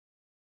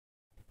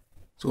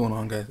What's going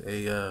on, guys?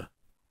 I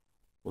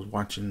was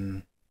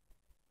watching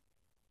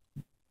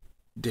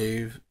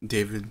David,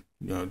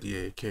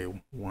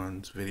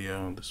 DAK1's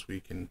video this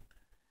week, and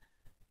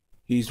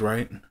he's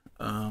right.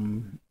 I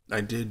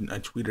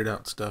tweeted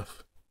out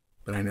stuff,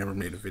 but I never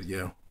made a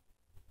video.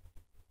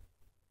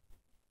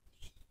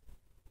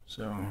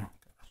 So,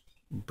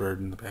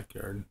 bird in the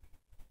backyard,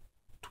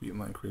 tweeting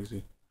like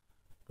crazy.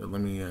 But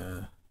let me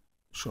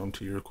show him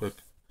to you real quick.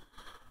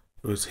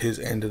 It was his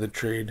end of the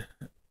trade.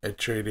 I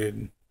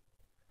traded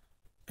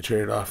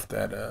off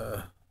that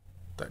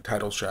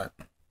title shot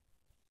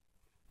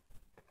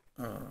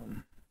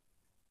of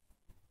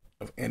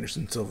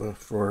Anderson Silva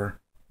for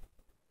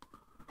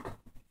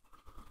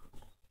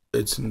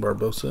Edson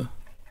Barbosa.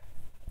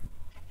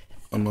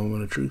 A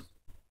moment of truth.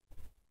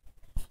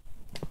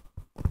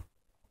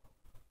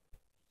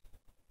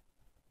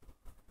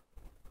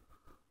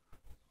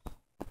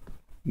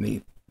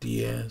 Nate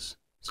Diaz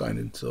signed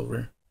in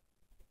silver.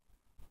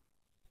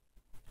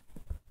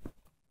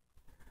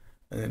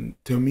 And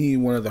to me,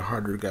 one of the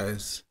harder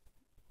guys,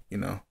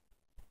 to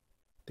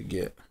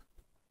get,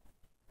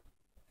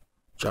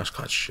 Josh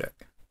Koscheck.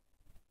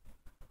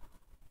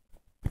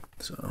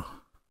 So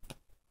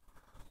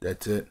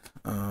that's it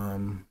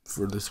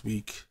for this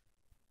week.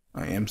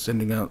 I am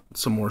sending out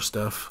some more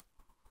stuff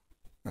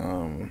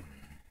to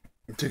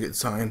get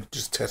signed.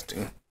 Just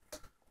testing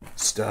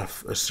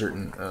stuff.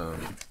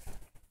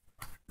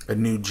 A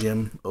new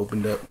gym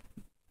opened up.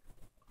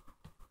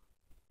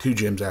 2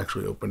 gyms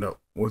actually opened up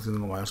within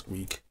the last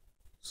week,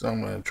 so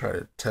I'm gonna try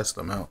to test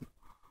them out.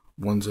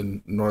 One's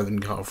in Northern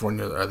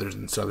California, the other's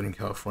in Southern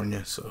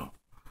California. So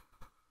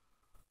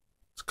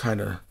it's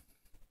kind of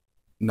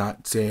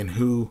not saying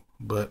who,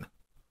 but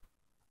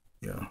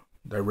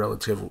they're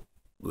relatively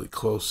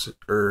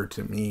closer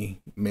to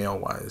me mail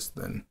wise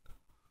than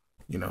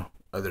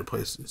other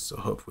places. So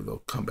hopefully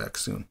they'll come back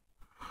soon.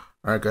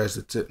 All right, guys,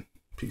 that's it.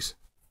 Peace.